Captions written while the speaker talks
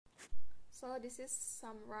So this is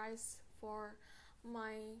summarize for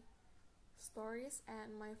my stories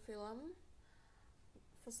and my film.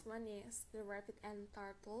 First one is The Rabbit and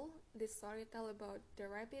Turtle. This story tells about the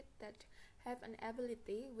rabbit that have an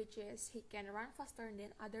ability, which is he can run faster than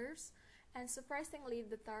others, and surprisingly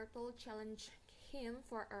the turtle challenged him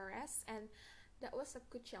for a race, and that was a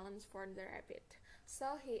good challenge for the rabbit,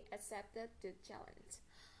 so he accepted the challenge.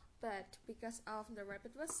 But because of the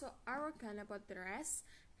rabbit was so arrogant about the race,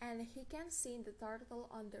 and he can see the turtle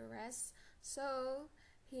on the race, so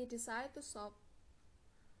he decided to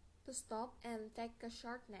stop and take a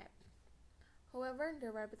short nap. However, the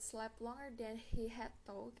rabbit slept longer than he had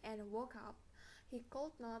thought and woke up. He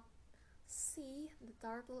could not see the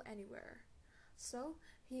turtle anywhere. So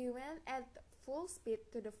he went at full speed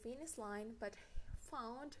to the finish line, but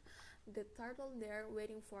found the turtle there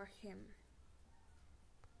waiting for him.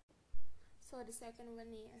 So the second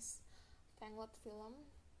one is Tangled film.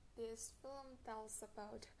 This film tells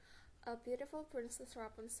about a beautiful Princess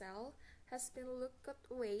Rapunzel has been locked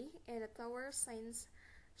away in a tower since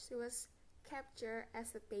she was captured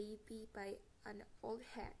as a baby by an old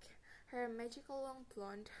hag. Her magical long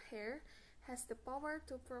blonde hair has the power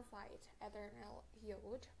to provide eternal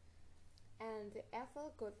youth, and the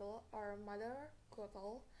evil Gothel or Mother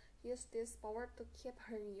Gothel used this power to keep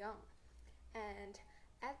her young. And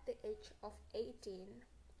at the age of 18,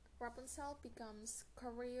 Rapunzel becomes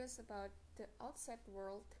curious about the outside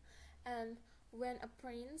world, and when a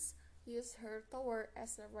prince used her tower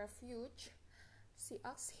as a refuge, she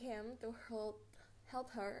asks him to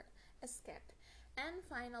help her escape. And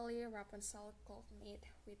finally, Rapunzel could meet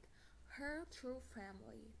with her true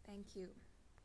family. Thank you.